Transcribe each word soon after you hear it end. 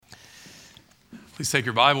Please take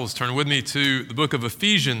your Bibles, turn with me to the book of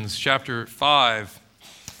Ephesians, chapter 5.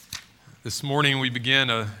 This morning we begin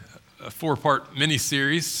a four-part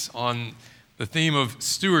mini-series on the theme of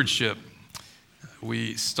stewardship.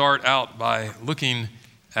 We start out by looking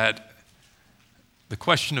at the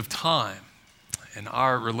question of time and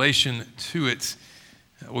our relation to it.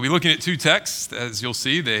 We'll be looking at two texts. As you'll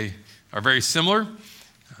see, they are very similar.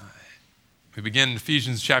 We begin in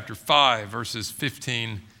Ephesians chapter 5, verses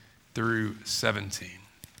 15 through 17.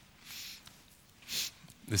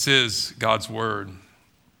 This is God's word.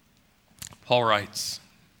 Paul writes,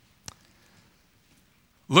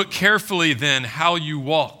 "Look carefully then how you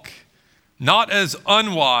walk, not as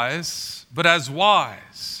unwise, but as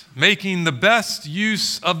wise, making the best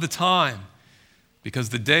use of the time, because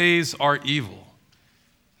the days are evil.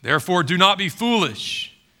 Therefore do not be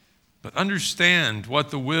foolish, but understand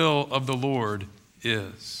what the will of the Lord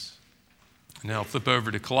is." Now flip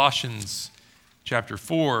over to Colossians chapter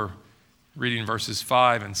 4, reading verses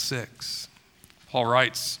 5 and 6. Paul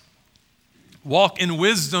writes, "Walk in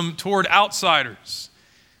wisdom toward outsiders,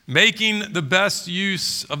 making the best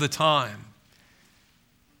use of the time.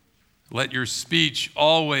 Let your speech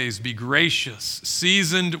always be gracious,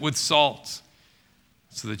 seasoned with salt,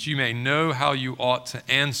 so that you may know how you ought to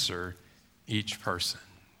answer each person."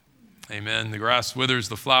 Amen. The grass withers,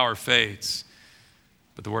 the flower fades,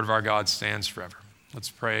 but the word of our God stands forever. Let's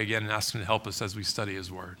pray again and ask him to help us as we study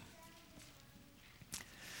his word.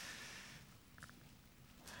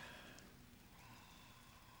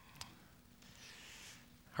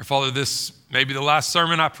 Our Father, this may be the last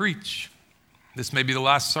sermon I preach. This may be the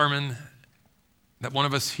last sermon that one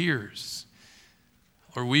of us hears.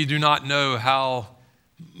 Or we do not know how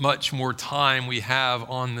much more time we have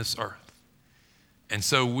on this earth. And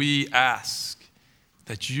so we ask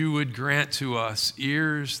that you would grant to us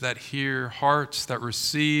ears that hear, hearts that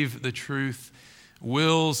receive the truth,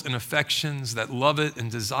 wills and affections that love it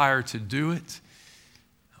and desire to do it.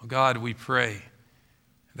 Oh God, we pray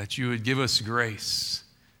that you would give us grace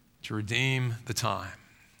to redeem the time.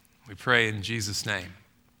 We pray in Jesus' name,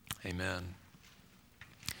 amen.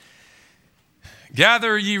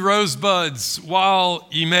 "Gather ye rosebuds while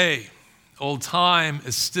ye may, old time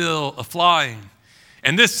is still a-flying.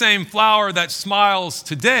 And this same flower that smiles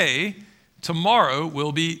today, tomorrow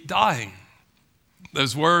will be dying."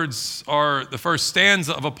 Those words are the first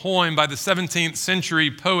stanza of a poem by the 17th century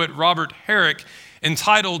poet Robert Herrick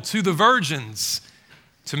entitled "To the Virgins,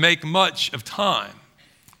 to Make Much of Time."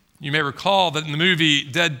 You may recall that in the movie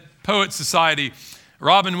Dead Poets Society,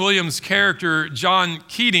 Robin Williams' character, John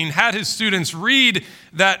Keating, had his students read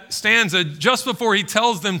that stanza just before he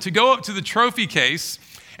tells them to go up to the trophy case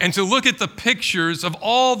and to look at the pictures of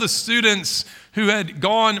all the students who had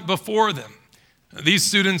gone before them. These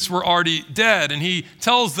students were already dead, and he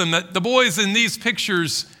tells them that the boys in these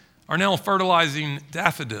pictures are now fertilizing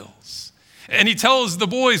daffodils. And he tells the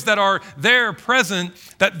boys that are there present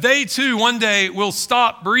that they too one day will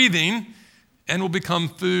stop breathing and will become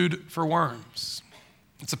food for worms.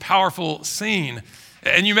 It's a powerful scene.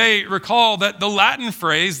 And you may recall that the Latin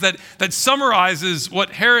phrase that summarizes what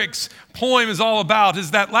Herrick's poem is all about is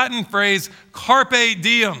that Latin phrase, carpe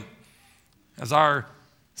diem. As our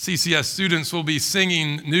CCS students will be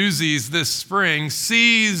singing Newsies this spring,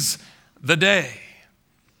 seize the day.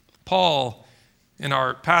 Paul, in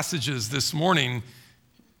our passages this morning,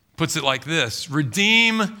 puts it like this: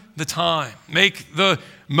 redeem the time. Make the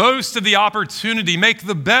most of the opportunity. Make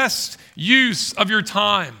the best use of your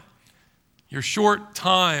time. Your short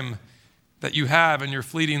time that you have in your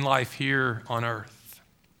fleeting life here on earth.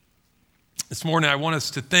 This morning, I want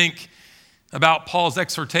us to think about Paul's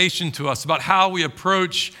exhortation to us about how we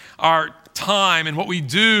approach our time and what we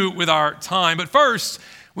do with our time. But first,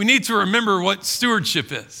 we need to remember what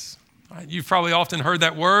stewardship is. You've probably often heard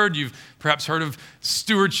that word. You've perhaps heard of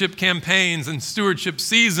stewardship campaigns and stewardship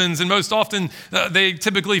seasons, and most often they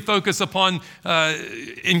typically focus upon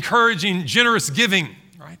encouraging generous giving.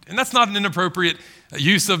 Right? And that's not an inappropriate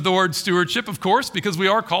use of the word stewardship, of course, because we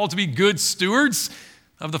are called to be good stewards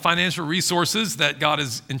of the financial resources that God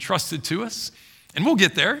has entrusted to us. And we'll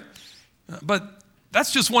get there. But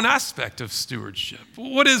that's just one aspect of stewardship.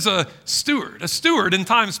 What is a steward? A steward in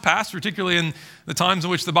times past, particularly in the times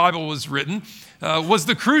in which the Bible was written, was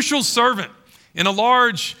the crucial servant in a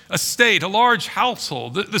large estate, a large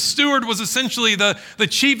household. The steward was essentially the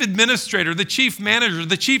chief administrator, the chief manager,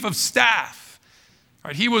 the chief of staff.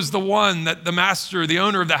 Right, he was the one that the master, the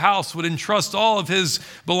owner of the house, would entrust all of his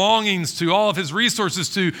belongings to, all of his resources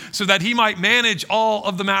to, so that he might manage all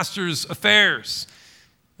of the master's affairs,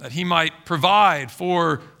 that he might provide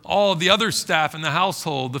for all of the other staff in the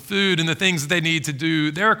household, the food and the things that they need to do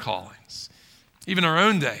their callings. Even our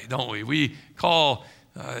own day, don't we? We call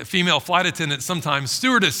female flight attendants sometimes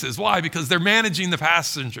stewardesses. Why? Because they're managing the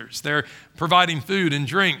passengers. They're providing food and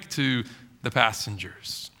drink to the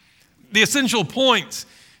passengers. The essential point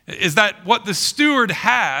is that what the steward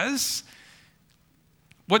has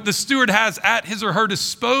at his or her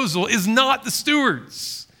disposal is not the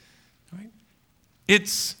steward's. Right?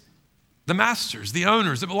 It's the master's, the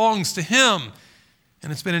owner's. It belongs to him.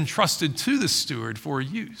 And it's been entrusted to the steward for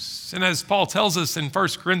use. And as Paul tells us in 1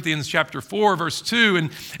 Corinthians chapter 4, verse 2,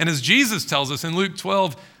 and as Jesus tells us in Luke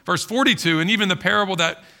 12, verse 42, and even the parable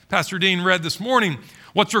that Pastor Dean read this morning,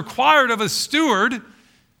 what's required of a steward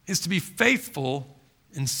is to be faithful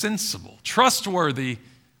and sensible, trustworthy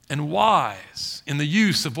and wise in the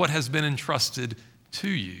use of what has been entrusted to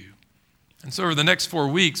you. And so over the next 4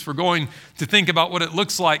 weeks, we're going to think about what it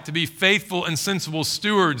looks like to be faithful and sensible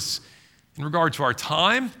stewards in regard to our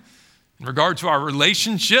time, in regard to our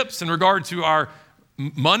relationships, in regard to our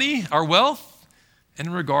money, our wealth, and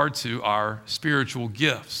in regard to our spiritual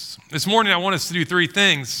gifts. This morning, I want us to do 3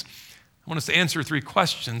 things. I want us to answer 3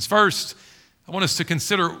 questions. First, I want us to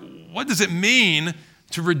consider, what does it mean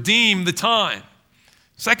to redeem the time?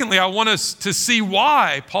 Secondly, I want us to see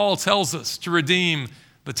why Paul tells us to redeem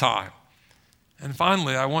the time. And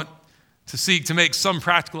finally, I want to seek to make some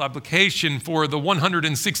practical application for the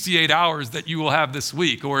 168 hours that you will have this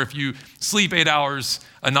week. Or if you sleep 8 hours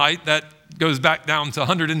a night, that goes back down to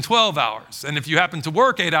 112 hours. And if you happen to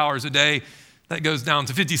work 8 hours a day, that goes down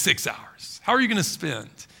to 56 hours. How are you going to spend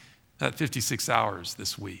that 56 hours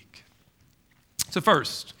this week? So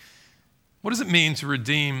first, what does it mean to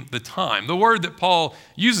redeem the time? The word that Paul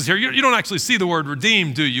uses here, you don't actually see the word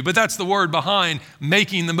redeem, do you? But that's the word behind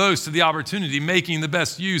making the most of the opportunity, making the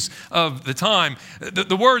best use of the time.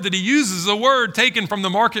 The word that he uses is a word taken from the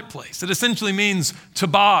marketplace. It essentially means to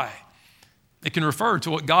buy. It can refer to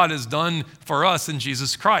what God has done for us in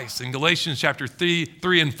Jesus Christ. In Galatians chapter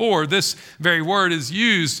 3 and 4, this very word is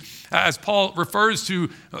used as Paul refers to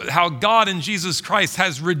how God in Jesus Christ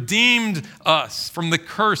has redeemed us from the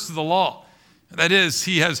curse of the law. That is,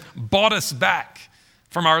 he has bought us back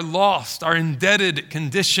from our lost, our indebted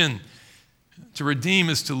condition. To redeem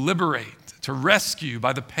is to liberate, to rescue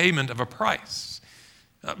by the payment of a price.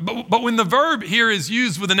 But when the verb here is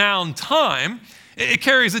used with the noun time, it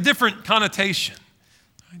carries a different connotation.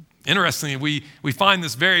 Interestingly, we find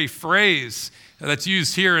this very phrase that's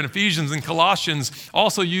used here in Ephesians and Colossians,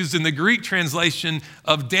 also used in the Greek translation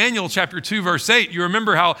of Daniel chapter 2, verse 8. You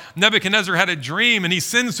remember how Nebuchadnezzar had a dream and he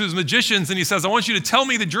sends to his magicians and he says, I want you to tell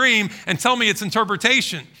me the dream and tell me its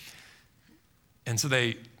interpretation. And so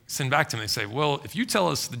they send back to him. They say, well, if you tell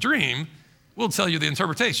us the dream, we'll tell you the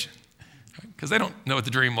interpretation. Because they don't know what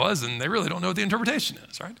the dream was and they really don't know what the interpretation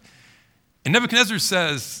is, right? And Nebuchadnezzar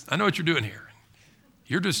says, I know what you're doing here.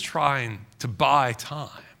 You're just trying to buy time,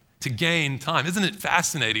 to gain time. Isn't it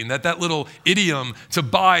fascinating that little idiom, to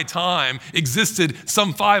buy time, existed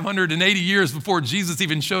some 580 years before Jesus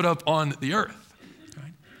even showed up on the earth?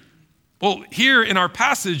 Right? Well, here in our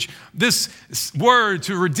passage, this word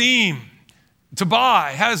to redeem, to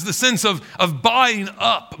buy, has the sense of buying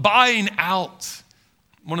up, buying out.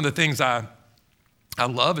 One of the things I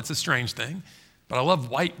love, it's a strange thing, but I love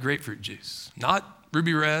white grapefruit juice, not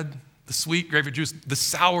ruby red, the sweet grapefruit juice, the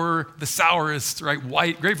sourest, right,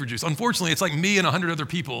 white grapefruit juice. Unfortunately, it's like me and 100 other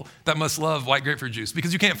people that must love white grapefruit juice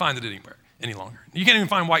because you can't find it anywhere any longer. You can't even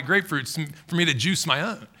find white grapefruits for me to juice my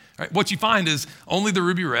own. Right? What you find is only the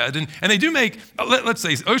ruby red. And they do make, let's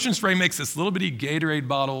say, Ocean Spray makes this little bitty Gatorade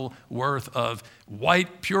bottle worth of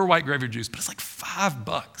pure white grapefruit juice, but it's like $5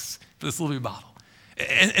 for this little bitty bottle.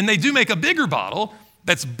 And they do make a bigger bottle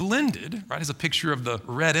that's blended, right, as a picture of the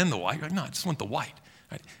red and the white. Right? No, I just want the white.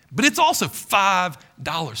 Right? But it's also $5.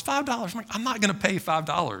 $5. I'm not going to pay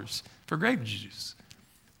 $5 for grape juice.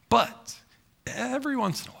 But every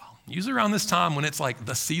once in a while, usually around this time when it's like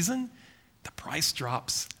the season, the price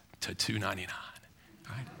drops to $2.99.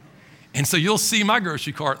 Right? And so you'll see my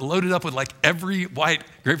grocery cart loaded up with like every white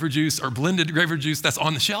grapefruit juice or blended grapefruit juice that's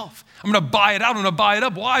on the shelf. I'm going to buy it out. I'm going to buy it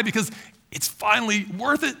up. Why? Because it's finally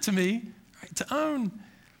worth it to me, right, to own.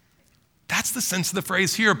 That's the sense of the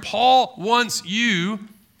phrase here. Paul wants you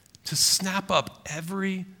to snap up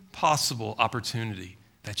every possible opportunity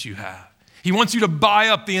that you have. He wants you to buy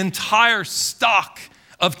up the entire stock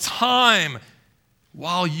of time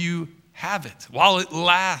while you have it, while it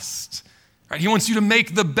lasts. Right? He wants you to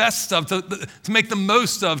make the best of, to make the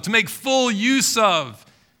most of, to make full use of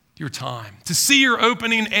your time, to see your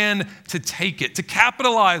opening and to take it, to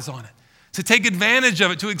capitalize on it, to take advantage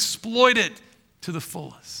of it, to exploit it to the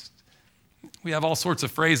fullest. We have all sorts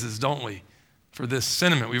of phrases, don't we, for this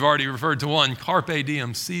sentiment. We've already referred to one, carpe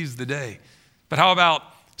diem, seize the day. But how about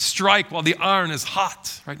strike while the iron is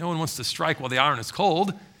hot, right? No one wants to strike while the iron is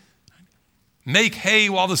cold. Make hay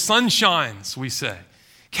while the sun shines, we say.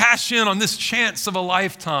 Cash in on this chance of a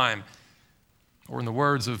lifetime. Or in the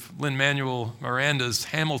words of Lin-Manuel Miranda's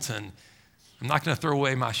Hamilton, I'm not going to throw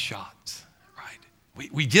away my shot, right?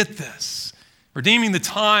 We get this. Redeeming the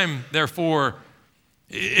time, therefore,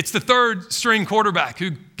 it's the third string quarterback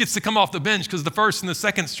who gets to come off the bench because the first and the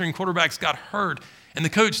second string quarterbacks got hurt. And the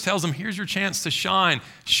coach tells him, here's your chance to shine.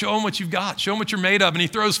 Show him what you've got. Show him what you're made of. And he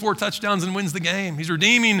throws 4 touchdowns and wins the game. He's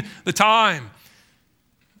redeeming the time.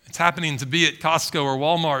 It's happening to be at Costco or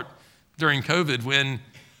Walmart during COVID when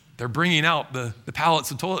they're bringing out the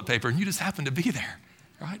pallets of toilet paper and you just happen to be there,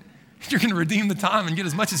 right? You're going to redeem the time and get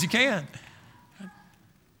as much as you can.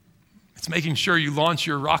 It's making sure you launch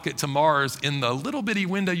your rocket to Mars in the little bitty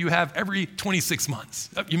window you have every 26 months.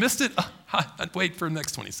 You missed it? I'd wait for the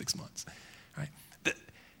next 26 months. Right?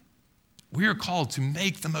 We are called to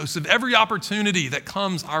make the most of every opportunity that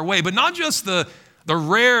comes our way, but not just the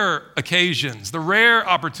rare occasions, the rare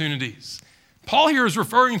opportunities. Paul here is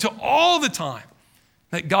referring to all the time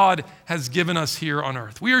that God has given us here on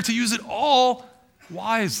earth. We are to use it all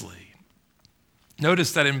wisely.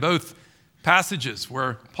 Notice that in both passages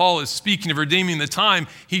where Paul is speaking of redeeming the time,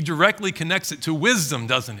 he directly connects it to wisdom,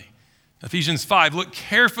 doesn't he? Ephesians 5, look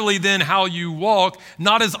carefully then how you walk,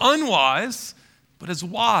 not as unwise, but as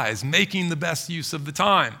wise, making the best use of the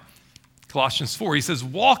time. Colossians 4, he says,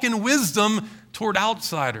 walk in wisdom toward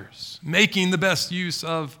outsiders, making the best use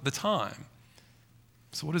of the time.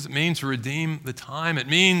 So what does it mean to redeem the time? It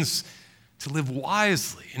means to live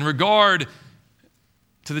wisely in regard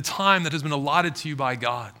to the time that has been allotted to you by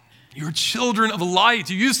God. You're children of light.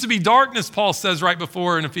 You used to be darkness, Paul says right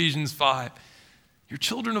before in Ephesians 5. You're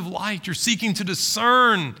children of light. You're seeking to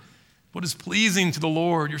discern what is pleasing to the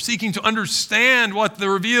Lord. You're seeking to understand what the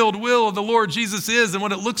revealed will of the Lord Jesus is and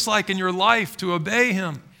what it looks like in your life to obey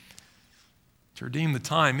him. To redeem the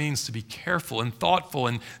time means to be careful and thoughtful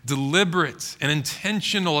and deliberate and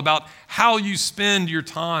intentional about how you spend your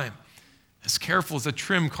time. As careful as a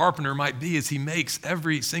trim carpenter might be as he makes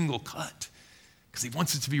every single cut, because he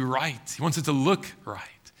wants it to be right. He wants it to look right.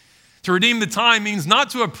 To redeem the time means not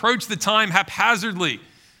to approach the time haphazardly,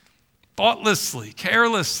 thoughtlessly,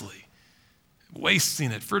 carelessly,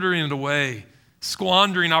 wasting it, frittering it away,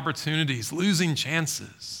 squandering opportunities, losing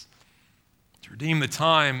chances. To redeem the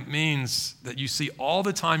time means that you see all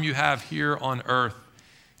the time you have here on earth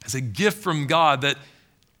as a gift from God that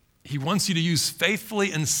he wants you to use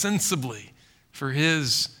faithfully and sensibly for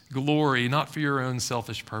his glory, not for your own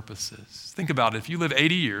selfish purposes. Think about it. If you live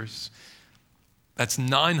 80 years, that's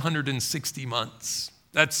 960 months.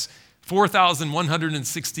 That's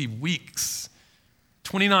 4,160 weeks,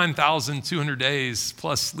 29,200 days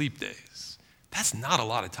plus sleep days. That's not a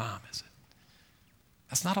lot of time, is it?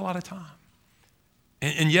 That's not a lot of time.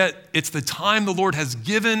 And yet, it's the time the Lord has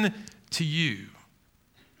given to you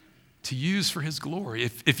to use for his glory.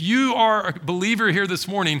 If you are a believer here this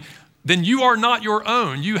morning, then you are not your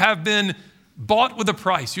own. You have been bought with a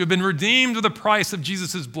price. You have been redeemed with the price of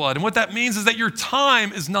Jesus' blood. And what that means is that your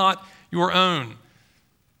time is not your own.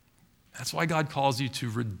 That's why God calls you to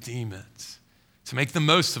redeem it, to make the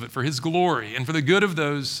most of it for his glory and for the good of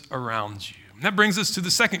those around you. And that brings us to the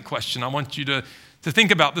second question I want you to think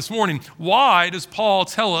about this morning. Why does Paul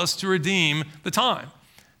tell us to redeem the time?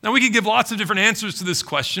 Now, we could give lots of different answers to this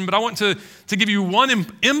question, but I want to give you one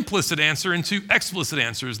implicit answer and 2 explicit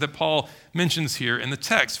answers that Paul mentions here in the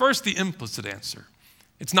text. First, the implicit answer.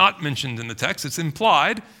 It's not mentioned in the text. It's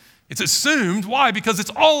implied. It's assumed. Why? Because it's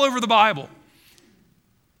all over the Bible.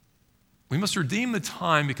 We must redeem the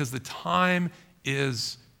time because the time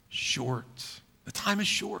is short. The time is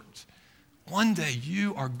short. One day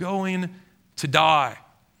you are going to die.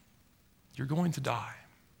 You're going to die.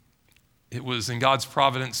 It was in God's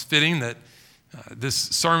providence fitting that this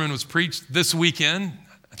sermon was preached this weekend.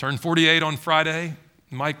 I turned 48 on Friday.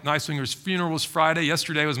 Mike Neiswinger's funeral was Friday.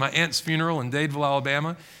 Yesterday was my aunt's funeral in Dadeville,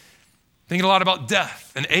 Alabama. Thinking a lot about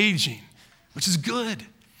death and aging, which is good.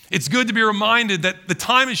 It's good to be reminded that the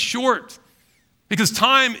time is short because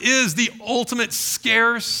time is the ultimate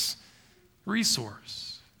scarce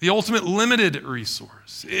resource, the ultimate limited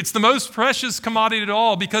resource. It's the most precious commodity at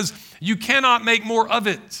all because you cannot make more of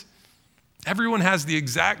it. Everyone has the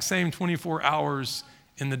exact same 24 hours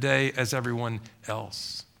in the day as everyone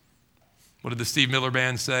else. What did the Steve Miller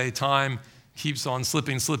Band say? Time keeps on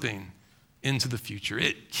slipping into the future.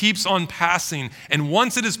 It keeps on passing, and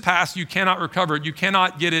once it is passed, you cannot recover it. You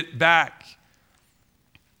cannot get it back.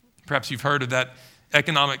 Perhaps you've heard of that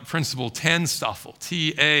economic principle, Tanstaffel,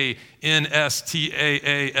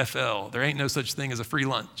 Tanstaffel. There ain't no such thing as a free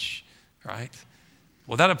lunch. right?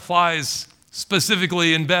 Well, that applies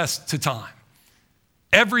specifically and best to time.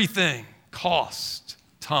 Everything costs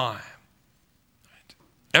time. Right?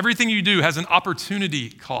 Everything you do has an opportunity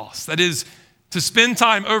cost. That is, to spend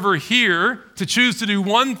time over here, to choose to do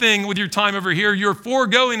one thing with your time over here, you're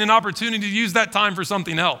foregoing an opportunity to use that time for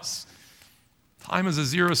something else. Time is a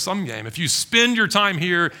zero-sum game. If you spend your time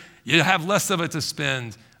here, you have less of it to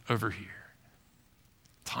spend over here.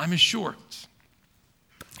 Time is short.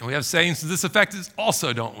 And we have sayings to this effect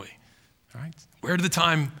also, don't we? All right? Where did the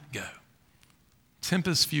time go?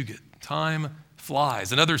 Tempus fugit. Time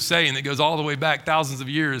flies. Another saying that goes all the way back thousands of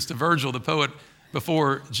years to Virgil, the poet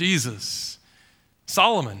before Jesus.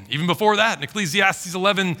 Solomon, even before that, in Ecclesiastes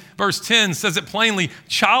 11, verse 10, says it plainly,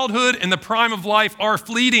 childhood and the prime of life are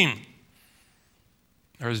fleeting.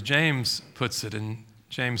 Or as James puts it in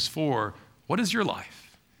James 4, what is your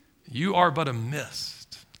life? You are but a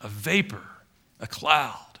mist, a vapor, a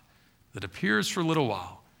cloud that appears for a little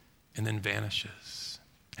while and then vanishes.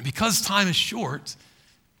 And because time is short,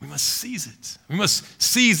 we must seize it. We must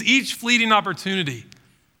seize each fleeting opportunity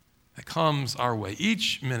that comes our way,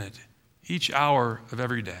 each minute, each hour of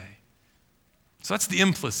every day. So that's the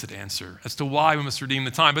implicit answer as to why we must redeem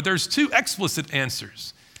the time. But there's two explicit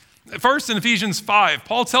answers. First, in Ephesians 5,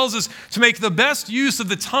 Paul tells us to make the best use of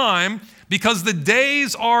the time because the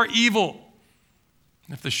days are evil.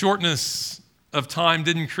 If the shortness of time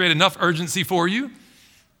didn't create enough urgency for you,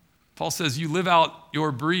 Paul says you live out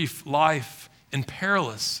your brief life in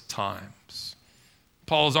perilous times.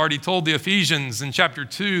 Paul has already told the Ephesians in chapter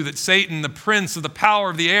 2 that Satan, the prince of the power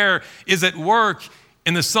of the air, is at work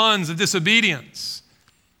in the sons of disobedience.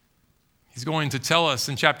 He's going to tell us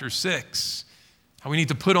in chapter 6 how we need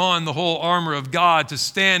to put on the whole armor of God to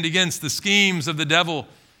stand against the schemes of the devil,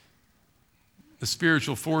 the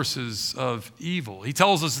spiritual forces of evil. He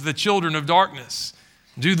tells us that the children of darkness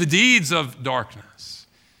do the deeds of darkness.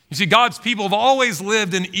 You see, God's people have always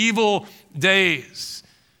lived in evil days.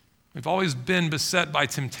 We've always been beset by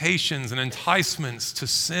temptations and enticements to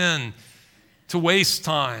sin, to waste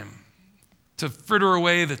time, to fritter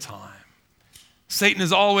away the time. Satan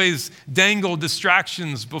has always dangled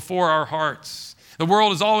distractions before our hearts. The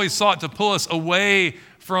world has always sought to pull us away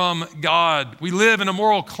from God. We live in a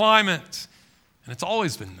moral climate, and it's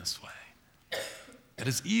always been this way. It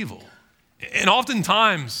is evil. And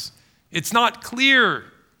oftentimes, it's not clear,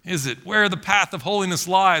 is it, where the path of holiness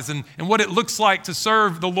lies and what it looks like to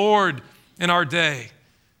serve the Lord in our day.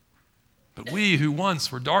 But we who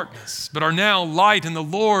once were darkness, but are now light in the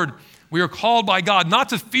Lord, we are called by God not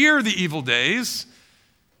to fear the evil days,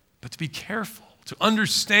 but to be careful, to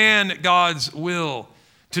understand God's will,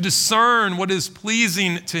 to discern what is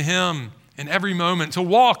pleasing to Him in every moment, to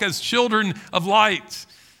walk as children of light,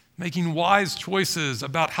 making wise choices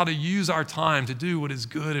about how to use our time to do what is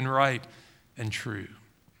good and right and true.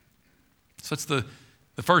 So that's the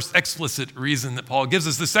first explicit reason that Paul gives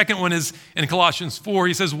us. The second one is in Colossians 4.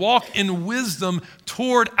 He says, walk in wisdom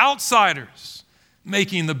toward outsiders,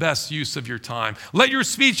 making the best use of your time. Let your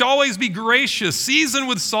speech always be gracious, seasoned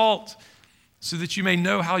with salt, so that you may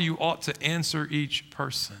know how you ought to answer each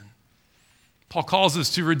person. Paul calls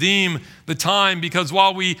us to redeem the time because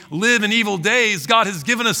while we live in evil days, God has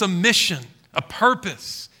given us a mission, a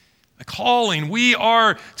purpose, a calling. We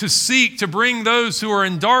are to seek to bring those who are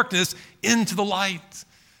in darkness into the light.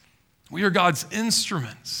 We are God's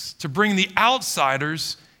instruments to bring the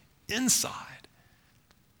outsiders inside.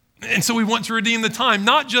 And so we want to redeem the time,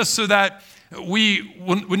 not just so that we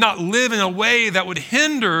would not live in a way that would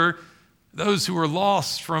hinder those who are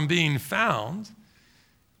lost from being found,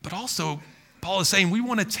 but also Paul is saying we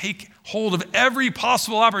want to take hold of every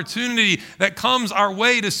possible opportunity that comes our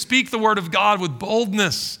way to speak the word of God with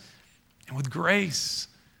boldness and with grace,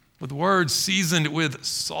 with words seasoned with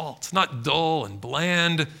salt, not dull and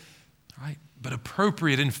bland, right? But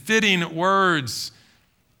appropriate and fitting words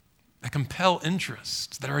that compel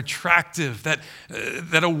interest, that are attractive,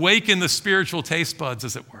 that awaken the spiritual taste buds,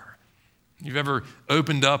 as it were. You've ever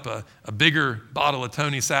opened up a bigger bottle of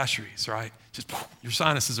Tony Chachere's, right? Just your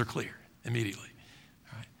sinuses are clear immediately.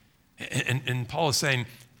 Right? And Paul is saying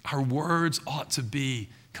our words ought to be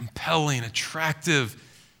compelling, attractive,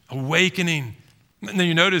 awakening. And then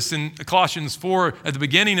you notice in Colossians 4, at the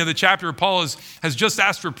beginning of the chapter, Paul has just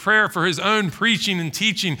asked for prayer for his own preaching and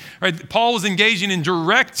teaching. Right? Paul was engaging in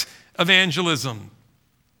direct evangelism.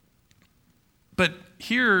 But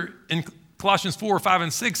here in Colossians 4, 5,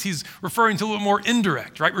 and 6, he's referring to a little more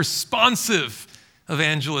indirect, right? Responsive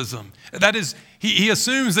evangelism. That is, he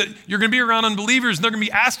assumes that you're going to be around unbelievers and they're going to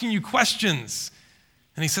be asking you questions.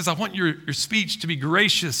 And he says, I want your speech to be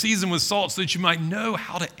gracious, seasoned with salt, so that you might know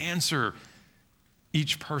how to answer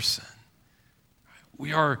each person.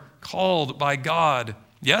 We are called by God,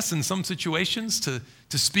 yes, in some situations to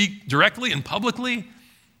speak directly and publicly,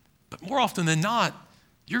 but more often than not,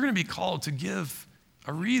 you're going to be called to give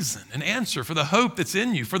a reason, an answer for the hope that's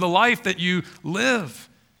in you, for the life that you live.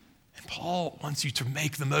 And Paul wants you to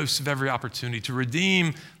make the most of every opportunity, to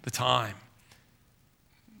redeem the time.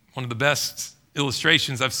 One of the best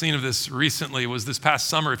illustrations I've seen of this recently was this past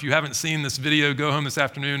summer. If you haven't seen this video, go home this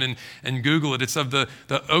afternoon and Google it. It's of the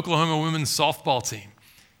Oklahoma women's softball team.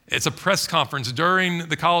 It's a press conference during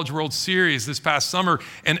the College World Series this past summer,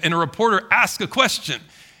 and a reporter asked a question,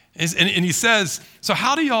 and he says, so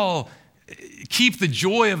how do y'all keep the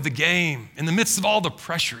joy of the game in the midst of all the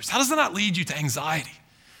pressures? How does that not lead you to anxiety?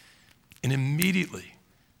 And immediately,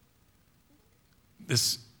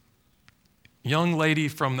 this young lady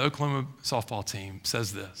from the Oklahoma softball team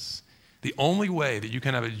says this: the only way that you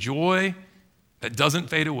can have a joy that doesn't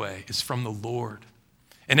fade away is from the Lord.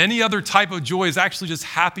 And any other type of joy is actually just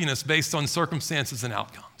happiness based on circumstances and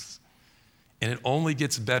outcomes. And it only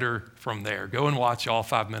gets better from there. Go and watch all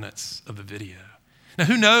 5 minutes of the video. Now,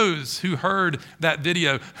 who knows who heard that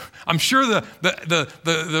video? I'm sure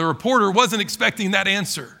the reporter wasn't expecting that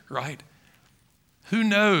answer, right? Who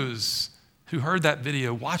knows who heard that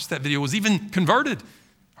video, watched that video, was even converted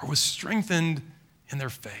or was strengthened in their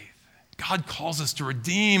faith? God calls us to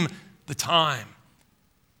redeem the time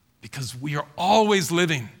because we are always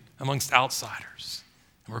living amongst outsiders.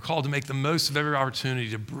 And we're called to make the most of every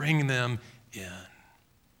opportunity to bring them in.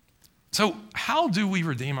 So how do we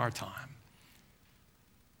redeem our time?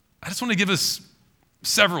 I just want to give us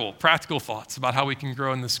several practical thoughts about how we can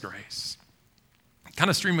grow in this grace.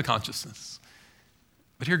 Kind of stream of consciousness.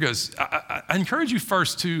 But here goes. I encourage you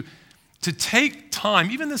first to take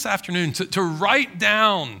time, even this afternoon, to write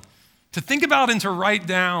down, to think about and to write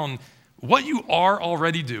down what you are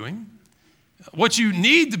already doing, what you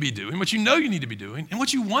need to be doing, what you know you need to be doing, and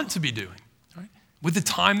what you want to be doing, right? With the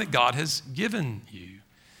time that God has given you.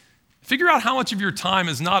 Figure out how much of your time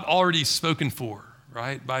is not already spoken for,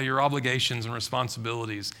 right, by your obligations and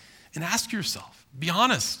responsibilities. And ask yourself, be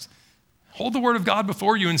honest, hold the word of God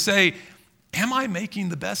before you and say, am I making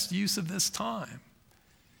the best use of this time?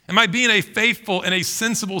 Am I being a faithful and a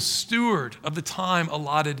sensible steward of the time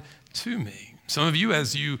allotted to me? Some of you,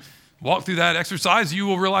 as you walk through that exercise, you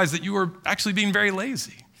will realize that you are actually being very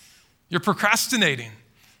lazy. You're procrastinating,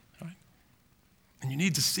 right? And you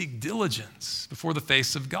need to seek diligence before the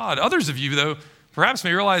face of God. Others of you, though, perhaps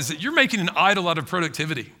may realize that you're making an idol out of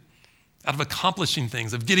productivity, out of accomplishing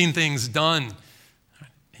things, of getting things done.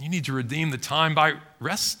 And you need to redeem the time by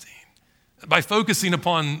resting, by focusing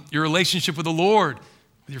upon your relationship with the Lord,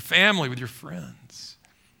 with your family, with your friends.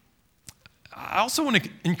 I also want to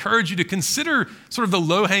encourage you to consider sort of the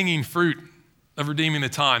low-hanging fruit of redeeming the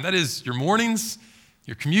time. That is your mornings,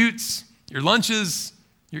 your commutes, your lunches,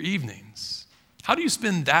 your evenings. How do you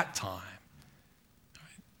spend that time?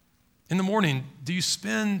 In the morning, do you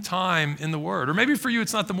spend time in the Word? Or maybe for you,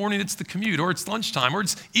 it's not the morning, it's the commute, or it's lunchtime, or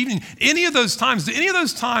it's evening. Any of those times,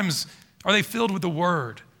 are they filled with the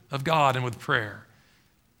Word of God and with prayer?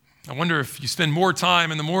 I wonder if you spend more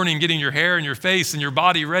time in the morning getting your hair and your face and your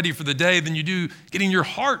body ready for the day than you do getting your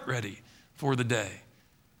heart ready for the day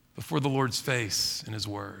before the Lord's face and His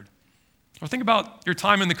Word. Or think about your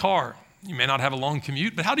time in the car. You may not have a long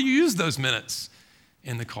commute, but how do you use those minutes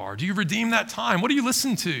in the car? Do you redeem that time? What do you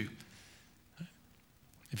listen to?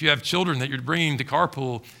 If you have children that you're bringing to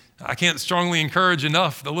carpool, I can't strongly encourage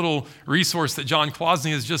enough the little resource that John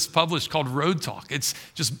Kwasny has just published called Road Talk. It's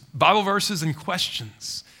just Bible verses and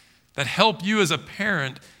questions that help you as a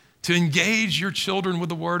parent to engage your children with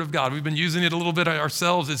the Word of God. We've been using it a little bit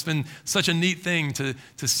ourselves. It's been such a neat thing to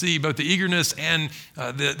see both the eagerness and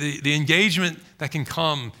the engagement that can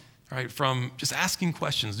come, right, from just asking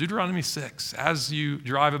questions. Deuteronomy 6, as you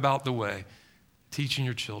drive about the way, teaching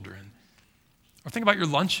your children. Or think about your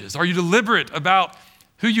lunches. Are you deliberate about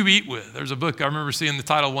who you eat with? There's a book I remember seeing the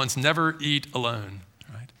title once, Never Eat Alone.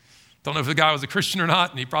 Don't know if the guy was a Christian or not,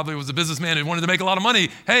 and he probably was a businessman who wanted to make a lot of money.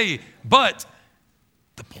 Hey, but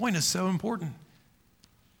the point is so important.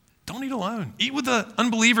 Don't eat alone. Eat with the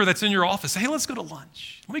unbeliever that's in your office. Say, hey, let's go to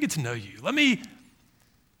lunch. Let me get to know you. Let me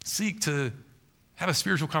seek to have a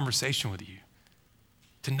spiritual conversation with you,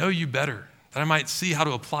 to know you better, that I might see how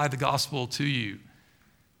to apply the gospel to you.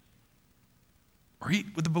 Or eat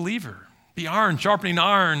with the believer. Be iron sharpening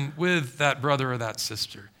iron with that brother or that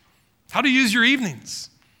sister. How to use your evenings.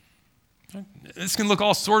 This can look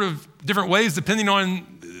all sort of different ways depending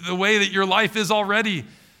on the way that your life is already.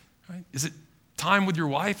 Right? Is it time with your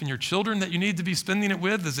wife and your children that you need to be spending it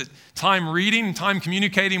with? Is it time reading, time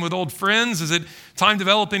communicating with old friends? Is it time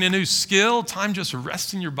developing a new skill, time just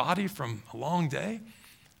resting your body from a long day?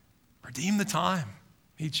 Redeem the time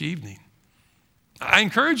each evening. I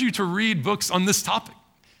encourage you to read books on this topic.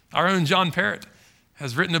 Our own John Parrott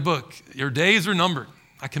has written a book, Your Days Are Numbered.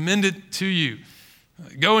 I commend it to you.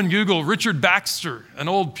 Go and Google Richard Baxter, an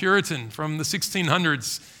old Puritan from the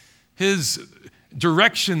 1600s. His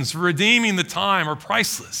directions for redeeming the time are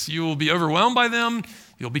priceless. You will be overwhelmed by them.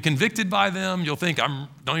 You'll be convicted by them. You'll think, don't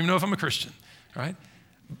even know if I'm a Christian, right?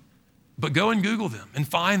 But go and Google them and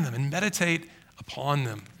find them and meditate upon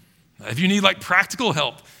them. If you need practical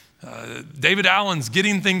help, David Allen's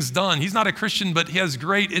Getting Things Done. He's not a Christian, but he has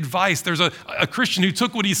great advice. There's a Christian who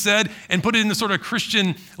took what he said and put it into sort of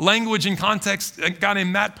Christian language and context, a guy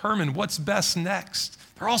named Matt Perman, What's Best Next?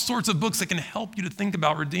 There are all sorts of books that can help you to think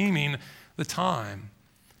about redeeming the time.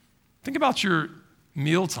 Think about your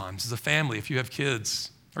meal times as a family if you have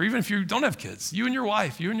kids, or even if you don't have kids, you and your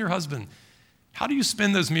wife, you and your husband. How do you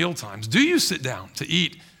spend those meal times? Do you sit down to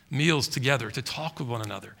eat meals together, to talk with one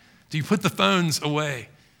another? Do you put the phones away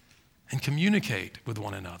and communicate with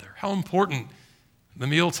one another? How important the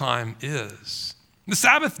mealtime is. The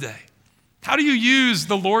Sabbath day. How do you use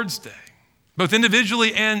the Lord's day, both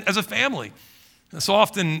individually and as a family? So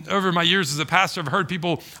often over my years as a pastor, I've heard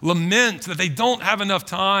people lament that they don't have enough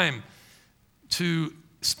time to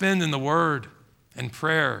spend in the Word and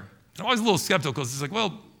prayer. I'm always a little skeptical because it's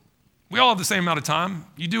well, we all have the same amount of time.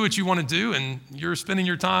 You do what you want to do, and you're spending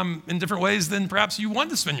your time in different ways than perhaps you want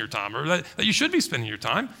to spend your time, or that you should be spending your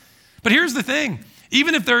time. But here's the thing.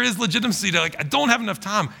 Even if there is legitimacy to I don't have enough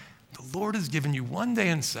time, the Lord has given you one day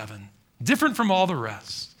in 7, different from all the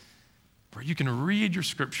rest, where you can read your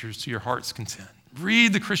scriptures to your heart's content.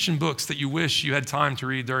 Read the Christian books that you wish you had time to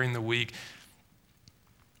read during the week.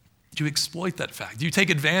 Do you exploit that fact? Do you take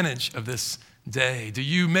advantage of this day? Do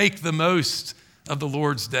you make the most of the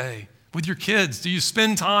Lord's day? With your kids, do you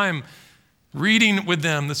spend time reading with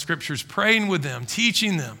them the scriptures, praying with them,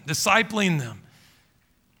 teaching them, discipling them,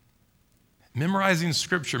 memorizing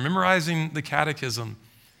scripture, memorizing the catechism?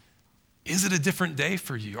 Is it a different day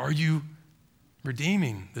for you? Are you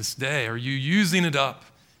redeeming this day? Are you using it up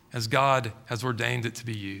as God has ordained it to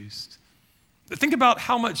be used? Think about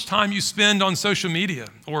how much time you spend on social media,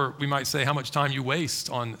 or we might say how much time you waste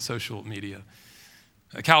on social media.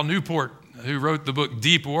 Cal Newport, who wrote the book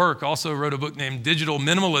Deep Work, also wrote a book named Digital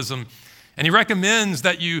Minimalism, and he recommends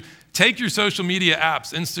that you take your social media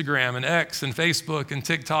apps, Instagram and X and Facebook and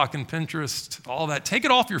TikTok and Pinterest, all that, take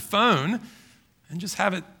it off your phone and just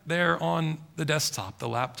have it there on the desktop, the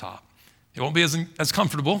laptop. It won't be as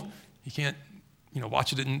comfortable. You can't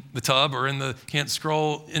watch it in the tub or can't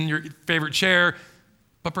scroll in your favorite chair,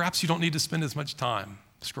 but perhaps you don't need to spend as much time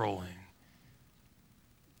scrolling.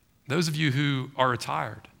 Those of you who are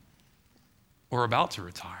retired or about to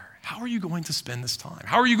retire, how are you going to spend this time?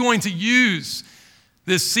 How are you going to use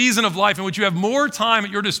this season of life in which you have more time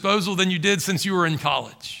at your disposal than you did since you were in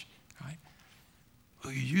college? Right?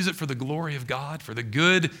 Will you use it for the glory of God, for the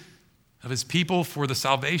good of his people, for the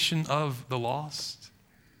salvation of the lost?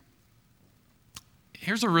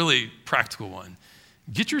 Here's a really practical one.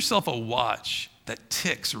 Get yourself a watch that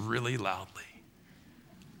ticks really loudly.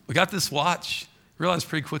 We got this watch, realized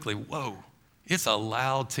pretty quickly, whoa, it's a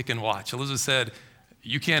loud ticking watch. Elizabeth said,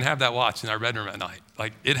 you can't have that watch in our bedroom at night.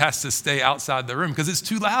 It has to stay outside the room because it's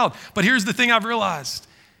too loud. But here's the thing I've realized.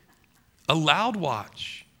 A loud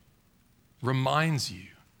watch reminds you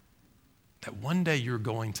that one day you're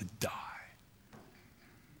going to die.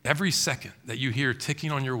 Every second that you hear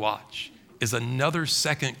ticking on your watch is another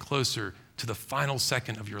second closer to the final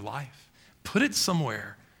second of your life. Put it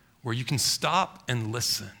somewhere where you can stop and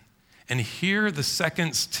listen and hear the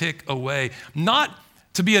seconds tick away, not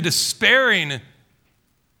to be a despairing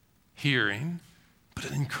hearing, but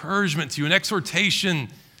an encouragement to you, an exhortation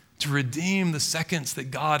to redeem the seconds that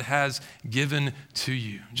God has given to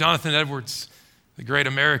you. Jonathan Edwards, the great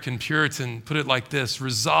American Puritan, put it like this: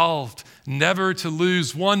 resolved never to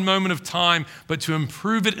lose one moment of time, but to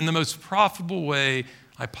improve it in the most profitable way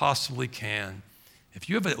I possibly can. If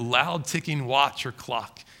you have a loud ticking watch or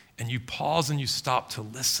clock and you pause and you stop to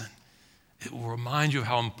listen, it will remind you of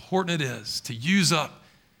how important it is to use up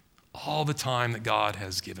all the time that God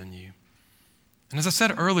has given you. And as I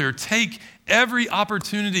said earlier, take every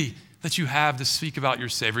opportunity that you have to speak about your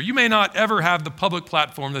Savior. You may not ever have the public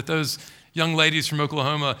platform that those young ladies from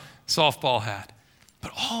Oklahoma softball had,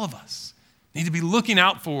 but all of us need to be looking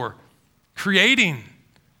out for, creating,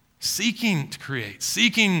 seeking to create,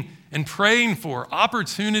 seeking and praying for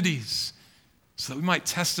opportunities so that we might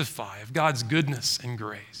testify of God's goodness and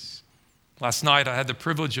grace. Last night, I had the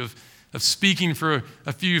privilege of speaking for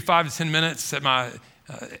a few 5 to 10 minutes at my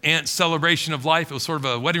aunt's celebration of life. It was sort of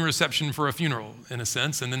a wedding reception for a funeral, in a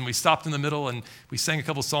sense. And then we stopped in the middle and we sang a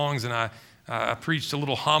couple songs, and I preached a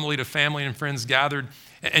little homily to family and friends gathered.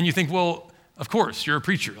 And you think, well, of course, you're a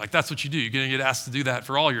preacher. Like, that's what you do. You're going to get asked to do that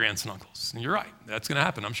for all your aunts and uncles. And you're right. That's going to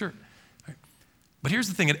happen, I'm sure. Right. But here's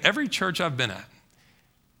the thing. At every church I've been at,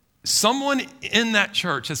 someone in that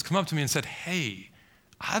church has come up to me and said, hey,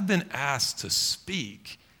 I've been asked to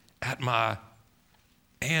speak at my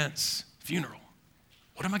aunt's funeral.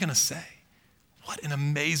 What am I going to say? What an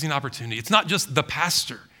amazing opportunity. It's not just the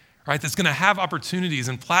pastor, right, that's going to have opportunities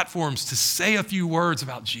and platforms to say a few words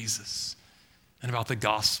about Jesus and about the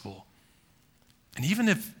gospel. And even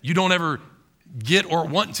if you don't ever get or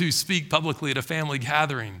want to speak publicly at a family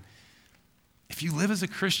gathering, if you live as a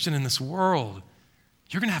Christian in this world,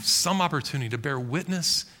 you're going to have some opportunity to bear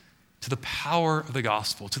witness to the power of the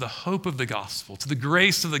gospel, to the hope of the gospel, to the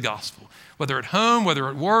grace of the gospel, whether at home, whether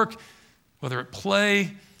at work, whether at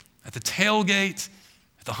play, at the tailgate,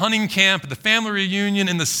 at the hunting camp, at the family reunion,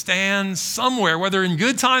 in the stands, somewhere, whether in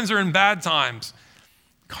good times or in bad times.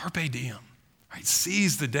 Carpe diem, right?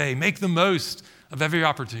 Seize the day. Make the most of every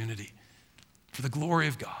opportunity for the glory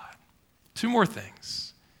of God. 2 more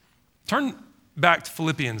things. Turn back to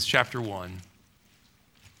Philippians chapter 1.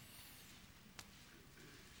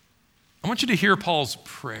 I want you to hear Paul's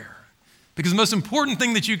prayer, because the most important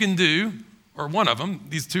thing that you can do, or one of them,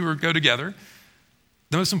 these two go together,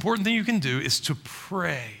 the most important thing you can do is to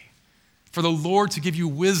pray for the Lord to give you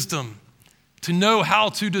wisdom, to know how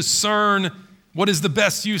to discern what is the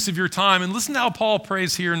best use of your time. And listen to how Paul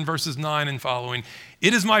prays here in verses 9 and following.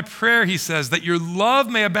 It is my prayer, he says, that your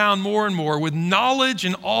love may abound more and more with knowledge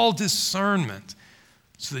and all discernment,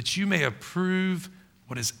 so that you may approve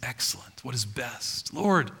what is excellent, what is best.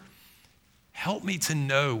 Lord, help me to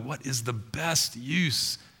know what is the best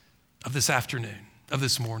use of this afternoon, of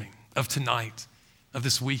this morning, of tonight, of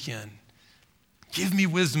this weekend. Give me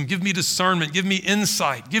wisdom, give me discernment, give me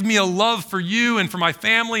insight, give me a love for you and for my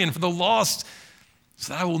family and for the lost,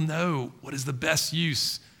 so that I will know what is the best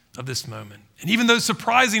use of this moment. And even those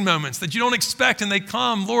surprising moments that you don't expect and they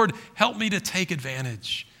come, Lord, help me to take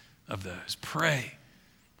advantage of those. Pray.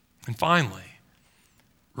 And finally,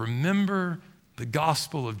 remember the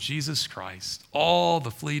gospel of Jesus Christ all the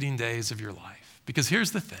fleeting days of your life. Because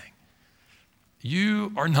here's the thing.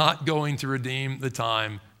 You are not going to redeem the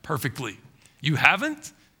time perfectly. You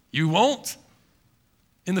haven't. You won't.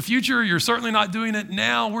 In the future, you're certainly not doing it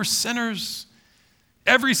now. We're sinners.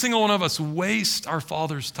 Every single one of us waste our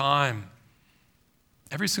Father's time.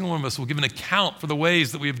 Every single one of us will give an account for the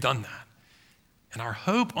ways that we have done that. And our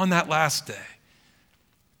hope on that last day,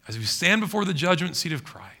 as we stand before the judgment seat of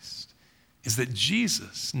Christ, is that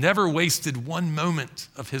Jesus never wasted one moment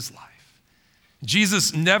of his life.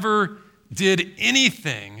 Jesus never did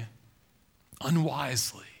anything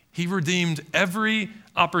unwisely. He redeemed every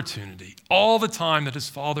opportunity, all the time that his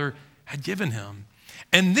Father had given him.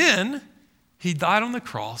 And then he died on the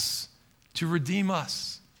cross to redeem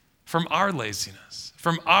us from our laziness,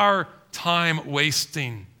 from our time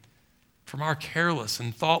wasting, from our careless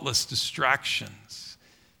and thoughtless distractions,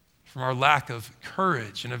 from our lack of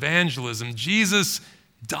courage and evangelism. Jesus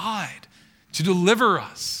died to deliver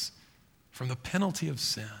us from the penalty of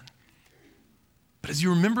sin. But as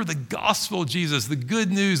you remember the gospel of Jesus, the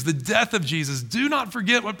good news, the death of Jesus, do not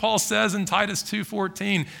forget what Paul says in Titus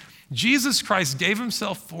 2:14. Jesus Christ gave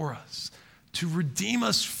himself for us to redeem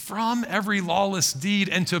us from every lawless deed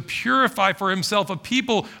and to purify for himself a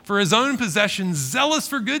people for his own possession, zealous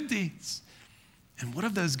for good deeds. And one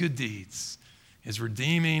of those good deeds is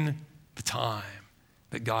redeeming the time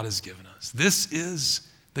that God has given us. This is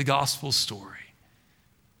the gospel story,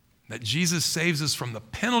 that Jesus saves us from the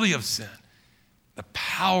penalty of sin, the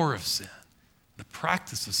power of sin, the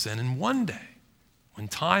practice of sin, and one day, when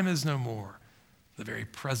time is no more, the very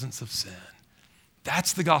presence of sin.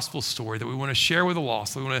 That's the gospel story that we want to share with the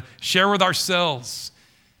lost, that we want to share with ourselves,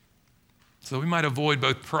 so that we might avoid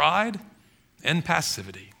both pride and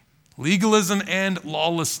passivity, legalism and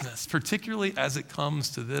lawlessness, particularly as it comes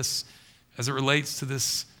to this, as it relates to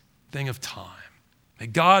this thing of time. May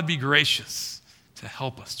God be gracious to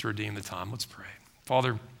help us to redeem the time. Let's pray.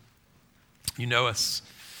 Father, you know us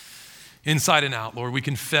inside and out, Lord. We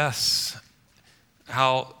confess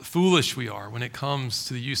how foolish we are when it comes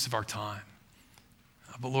to the use of our time.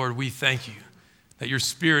 But Lord, we thank you that your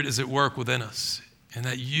Spirit is at work within us and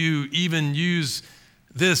that you even use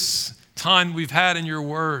this time we've had in your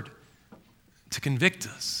word to convict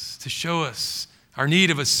us, to show us our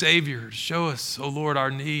need of a Savior, to show us, oh Lord,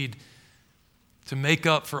 our need to make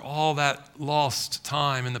up for all that lost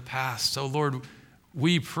time in the past. So Lord,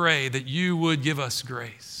 we pray that you would give us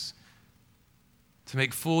grace to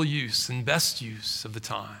make full use and best use of the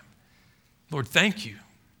time. Lord, thank you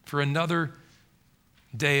for another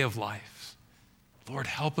day of life. Lord,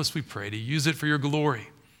 help us, we pray, to use it for your glory,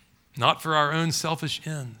 not for our own selfish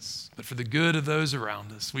ends, but for the good of those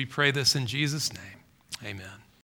around us. We pray this in Jesus' name. Amen.